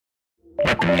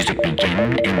Let the music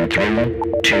begin in 3,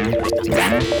 2, 1.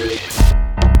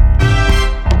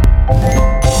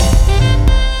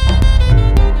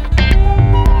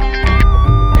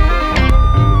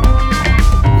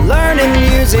 Learning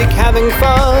music, having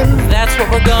fun. That's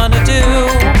what we're gonna do.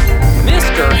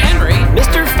 Mr. Henry,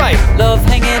 Mr. Fight, love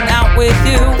hanging out with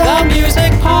you. the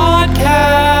music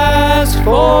podcast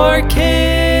for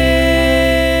kids.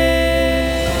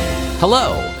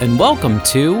 Hello, and welcome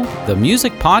to the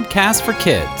Music Podcast for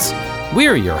Kids.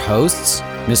 We're your hosts,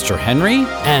 Mr. Henry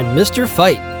And Mr.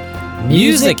 Fight,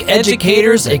 music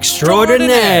educators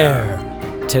extraordinaire.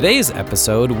 Today's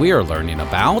episode, we are learning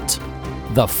about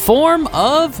the form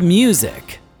of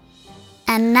music.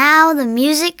 And now the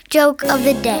music joke of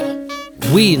the day.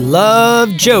 We love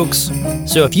jokes.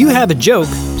 So if you have a joke,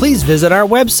 please visit our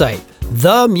website,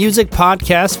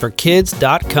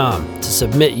 themusicpodcastforkids.com, to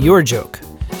submit your joke.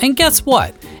 And guess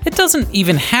what? It doesn't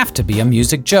even have to be a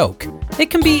music joke. It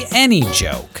can be any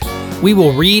joke. We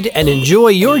will read and enjoy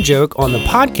your joke on the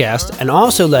podcast and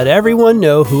also let everyone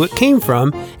know who it came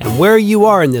from and where you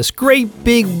are in this great,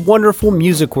 big, wonderful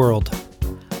music world.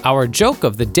 Our joke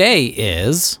of the day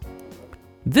is...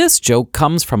 This joke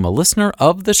comes from a listener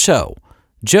of the show,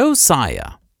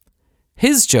 Josiah.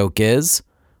 His joke is,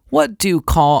 what do you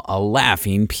call a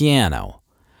laughing piano?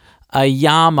 A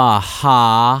Yamaha,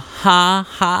 ha, ha,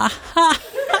 ha.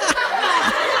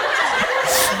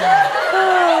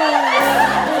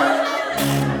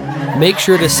 Make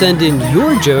sure to send in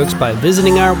your jokes by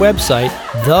visiting our website,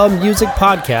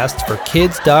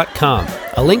 themusicpodcastforkids.com.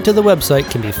 A link to the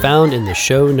website can be found in the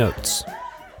show notes.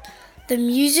 The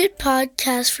Music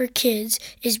Podcast for Kids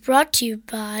is brought to you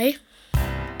by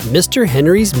Mr.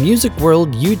 Henry's Music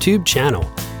World YouTube channel.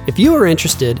 If you are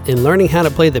interested in learning how to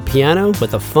play the piano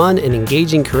with a fun and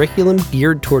engaging curriculum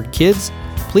geared toward kids,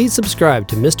 please subscribe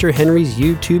to Mr. Henry's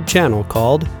YouTube channel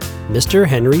called Mr.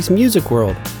 Henry's Music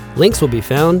World. Links will be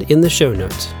found in the show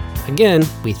notes. Again,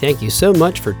 we thank you so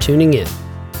much for tuning in.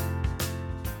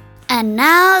 And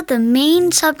now the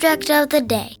main subject of the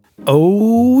day.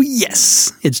 Oh,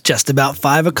 yes. It's just about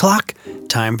 5 o'clock.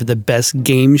 Time for the best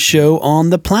game show on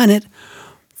the planet.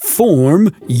 Form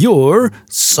Your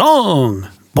Song.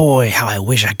 Boy, how I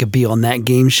wish I could be on that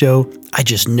game show. I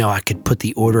just know I could put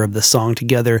the order of the song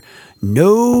together.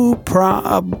 No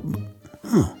problem.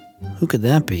 Who could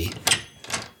that be?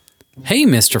 Hey,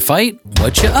 Mr. Fight,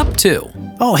 what you up to?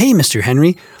 Oh, hey, Mr.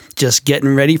 Henry. Just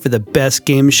getting ready for the best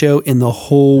game show in the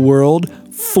whole world.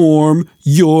 Form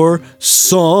Your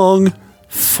Song.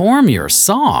 Form Your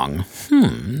Song?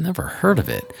 Never heard of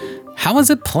it. How is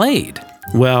it played?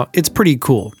 Well, it's pretty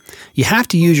cool. You have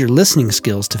to use your listening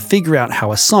skills to figure out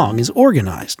how a song is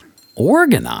organized.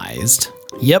 Organized?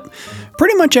 Yep.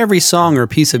 Pretty much every song or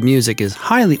piece of music is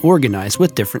highly organized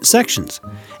with different sections.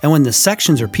 And when the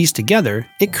sections are pieced together,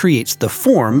 it creates the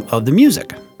form of the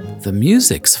music. The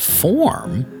music's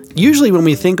form? Usually when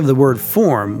we think of the word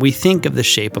form, we think of the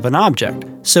shape of an object.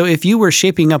 So if you were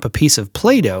shaping up a piece of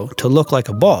Play-Doh to look like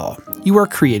a ball, you are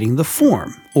creating the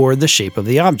form, or the shape of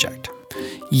the object.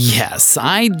 Yes,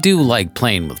 I do like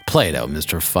playing with Play-Doh,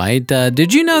 Mr. Fight.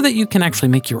 Did you know that you can actually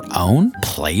make your own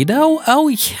Play-Doh? Oh,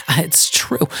 yeah, it's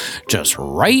true. Just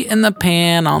right in the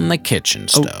pan on the kitchen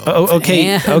stove.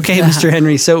 Okay, Mr.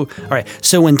 Henry. So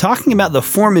when talking about the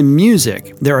form in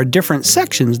music, there are different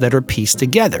sections that are pieced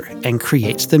together and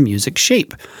creates the music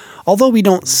shape. Although we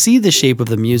don't see the shape of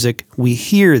the music, we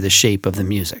hear the shape of the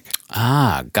music.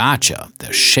 Ah, gotcha.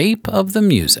 The shape of the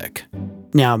music.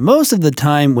 Now, most of the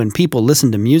time when people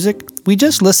listen to music, we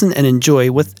just listen and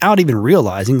enjoy without even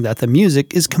realizing that the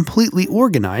music is completely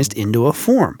organized into a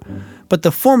form. But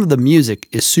the form of the music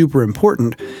is super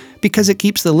important because it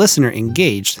keeps the listener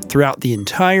engaged throughout the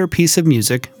entire piece of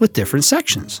music with different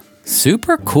sections.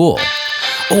 Super cool.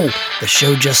 Oh, the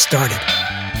show just started.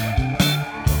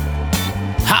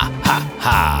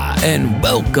 Ha, and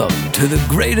welcome to the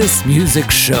greatest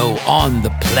music show on the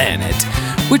planet,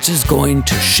 which is going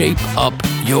to shape up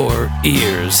your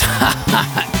ears.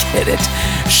 Get it?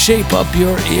 Shape up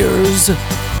your ears?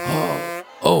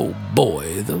 Oh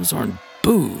boy, those aren't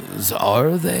boos,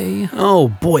 are they? Oh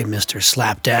boy, Mr.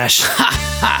 Slapdash.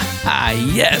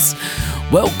 Yes.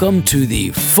 Welcome to the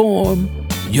Form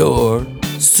Your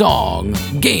Song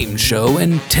game show,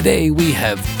 and today we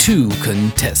have 2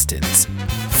 contestants.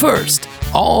 First,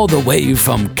 all the way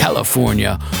from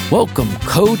California, welcome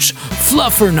Coach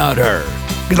Fluffernutter.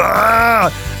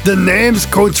 The name's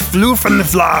Coach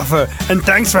Fluffernutter, and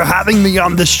thanks for having me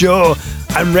on the show.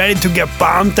 I'm ready to get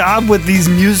bombed up with these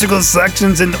musical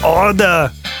sections in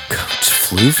order. Coach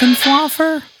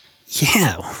Fluffernutter?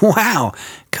 Yeah, wow.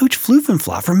 Coach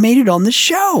Floofenfloffer made it on the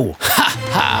show.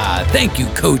 Ha! Thank you,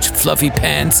 Coach Fluffy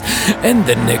Pants. And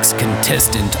the next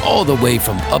contestant, all the way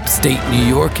from upstate New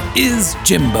York, is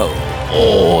Jimbo.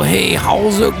 Oh, hey,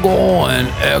 how's it going?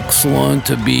 Excellent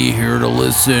to be here to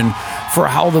listen for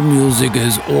how the music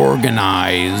is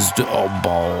organized.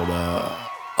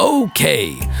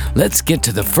 Okay, let's get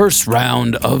to the first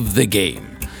round of the game.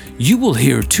 You will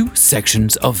hear two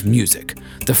sections of music.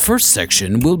 The first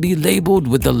section will be labeled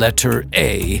with the letter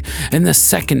A, and the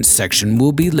second section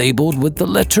will be labeled with the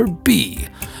letter B.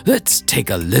 Let's take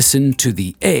a listen to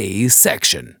the A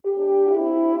section.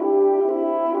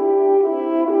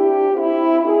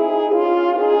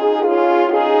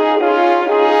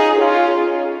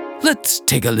 Let's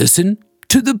take a listen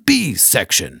to the B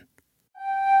section.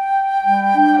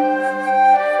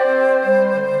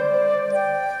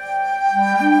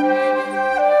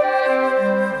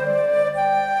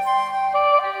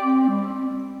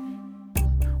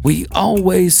 We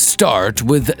always start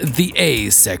with the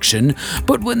A section,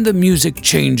 but when the music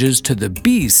changes to the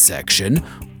B section,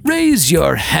 raise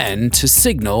your hand to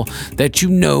signal that you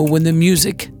know when the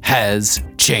music has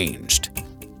changed.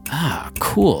 Ah,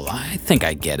 cool. I think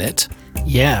I get it.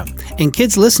 Yeah, and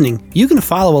kids listening, you can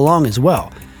follow along as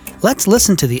well. Let's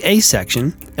listen to the A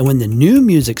section, and when the new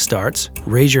music starts,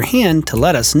 raise your hand to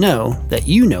let us know that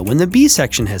you know when the B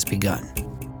section has begun.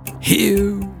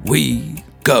 Here we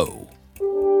go.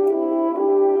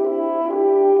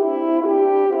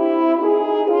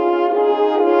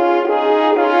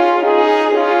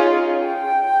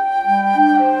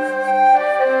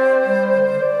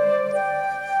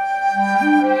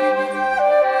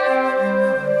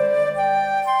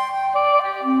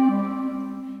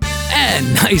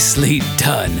 Nicely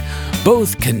done.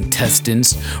 Both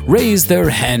contestants raised their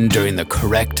hand during the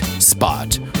correct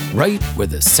spot, right where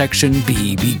the section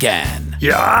B began.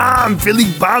 Yeah, I'm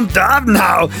feeling pumped up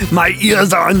now. My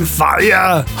ears are on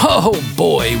fire. Oh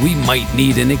boy, we might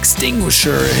need an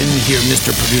extinguisher in here,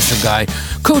 Mr. Producer Guy.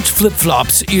 Coach Flip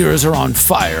Flop's ears are on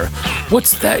fire.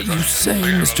 What's that you say,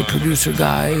 Mr. Producer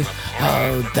Guy?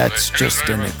 That's just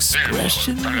an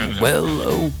expression? Well,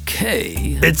 okay.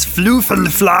 It's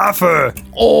Floofenfloffer.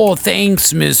 Oh,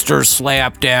 thanks, Mr.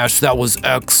 Slapdash. That was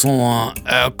excellent.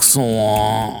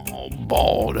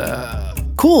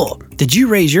 Balda. Cool. Did you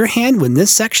raise your hand when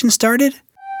this section started?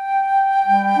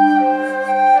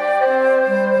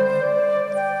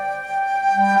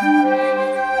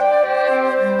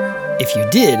 If you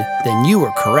did, then you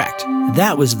were correct.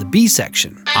 That was the B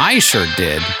section. I sure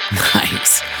did.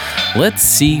 Nice. Let's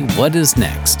see what is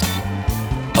next.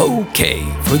 Okay,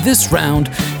 for this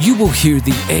round, you will hear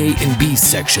the A and B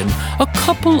section a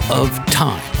couple of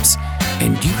times,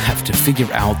 and you have to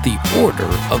figure out the order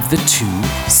of the two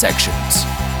sections.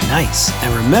 Nice.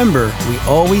 And remember, we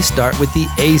always start with the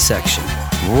A section.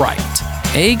 Right.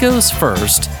 A goes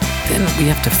first, then we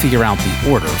have to figure out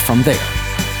the order from there.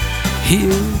 Here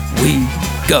we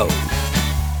go.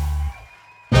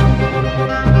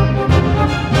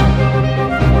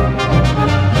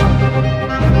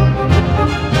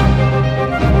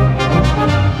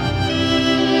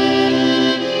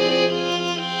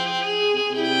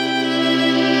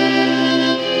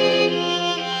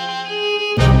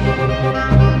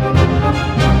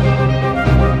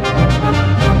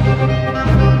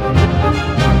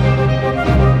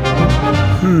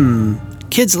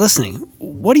 Kids listening,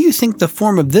 what do you think the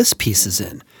form of this piece is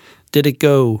in? Did it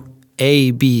go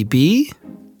A-B-B,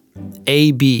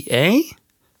 A-B-A,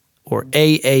 or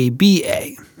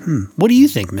A-A-B-A? What do you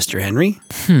think, Mr. Henry?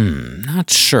 Not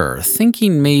sure.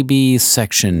 Thinking maybe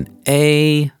section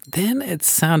A, then it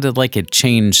sounded like it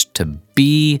changed to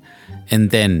B,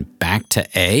 and then back to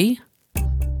A?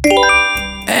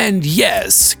 And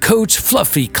yes, Coach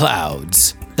Fluffy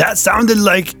Clouds. That sounded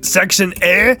like section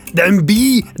A, then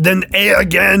B, then A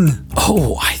again.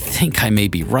 Oh, I think I may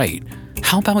be right.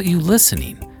 How about you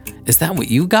listening? Is that what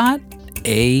you got?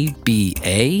 A, B,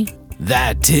 A?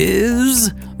 That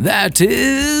is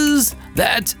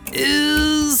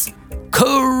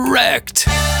correct.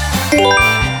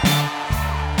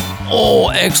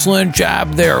 Oh, excellent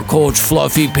job there, Coach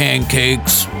Fluffy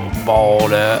Pancakes.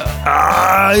 Balda.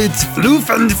 It's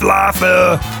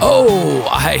Floofenfloffer. Oh,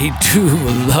 I do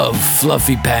love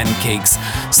fluffy pancakes.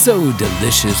 So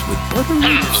delicious with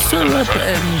buttery syrup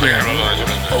and...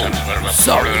 oh,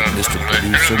 sorry, Mr.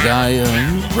 Producer Guy.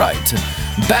 Right.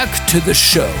 Back to the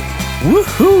show.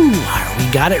 Woohoo!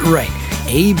 We got it right.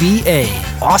 A-B-A.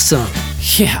 Awesome.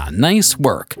 Yeah, nice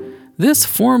work. This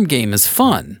form game is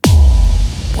fun.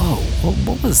 Whoa,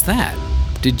 what was that?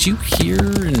 Did you hear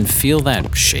and feel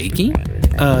that shaking?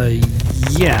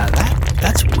 Yeah, that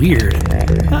That's weird.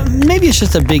 Maybe it's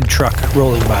just a big truck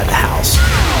rolling by the house.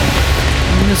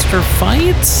 Mr.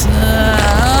 Fights?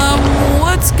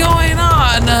 What's going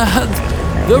on?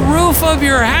 The roof of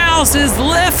your house is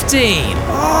lifting.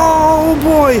 Oh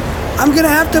boy, I'm gonna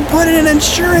have to put in an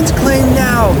insurance claim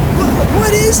now.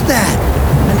 What is that?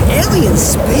 An alien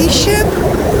spaceship?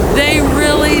 They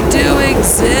really do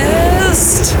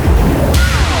exist?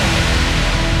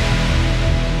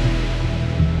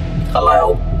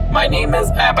 Hello, my name is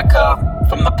Abaca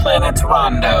from the planet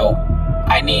Rondo.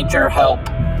 I need your help.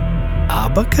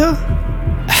 Abaca?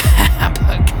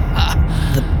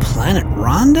 The planet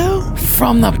Rondo?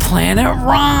 From the planet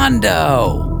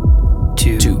Rondo.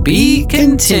 To be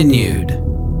continued.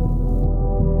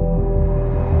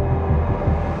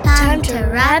 Time to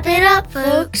wrap it up,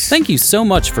 folks. Thank you so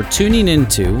much for tuning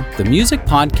into the Music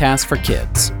Podcast for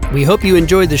Kids. We hope you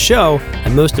enjoyed the show,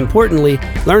 and most importantly,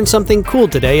 learned something cool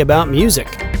today about music.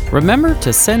 Remember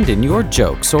to send in your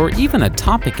jokes or even a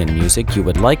topic in music you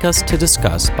would like us to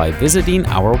discuss by visiting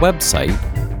our website,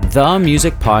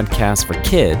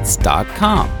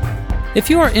 themusicpodcastforkids.com. If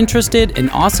you are interested in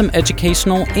awesome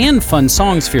educational and fun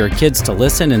songs for your kids to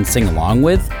listen and sing along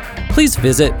with, please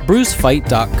visit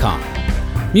brucefight.com.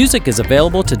 Music is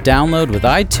available to download with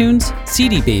iTunes,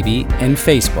 CD Baby, and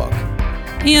Facebook,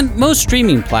 and most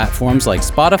streaming platforms like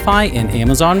Spotify and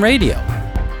Amazon Radio.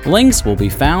 Links will be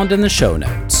found in the show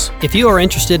notes. If you are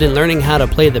interested in learning how to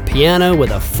play the piano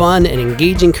with a fun and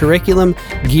engaging curriculum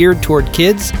geared toward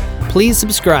kids, please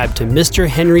subscribe to Mr.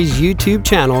 Henry's YouTube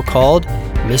channel called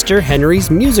Mr. Henry's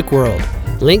Music World.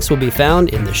 Links will be found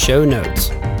in the show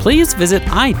notes. Please visit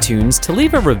iTunes to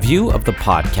leave a review of the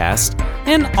podcast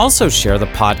and also share the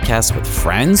podcast with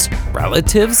friends,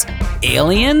 relatives,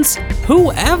 aliens,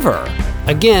 whoever.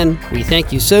 Again, we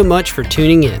thank you so much for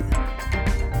tuning in.